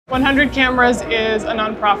100 Cameras is a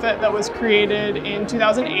nonprofit that was created in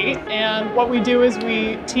 2008, and what we do is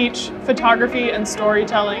we teach photography and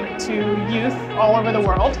storytelling to youth all over the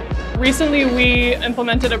world. Recently we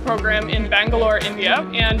implemented a program in Bangalore, India,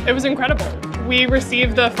 and it was incredible. We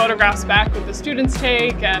received the photographs back that the students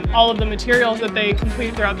take and all of the materials that they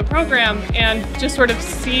complete throughout the program, and just sort of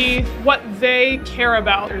see what they care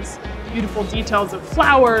about. There's beautiful details of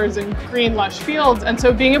flowers and green lush fields, and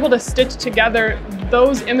so being able to stitch together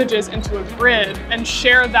those images into a grid and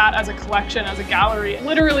share that as a collection, as a gallery,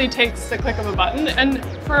 literally takes the click of a button. And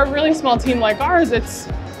for a really small team like ours, it's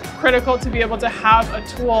critical to be able to have a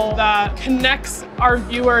tool that connects our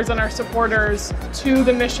viewers and our supporters to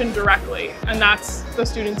the mission directly, and that's the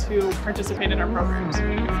students who participate in our programs.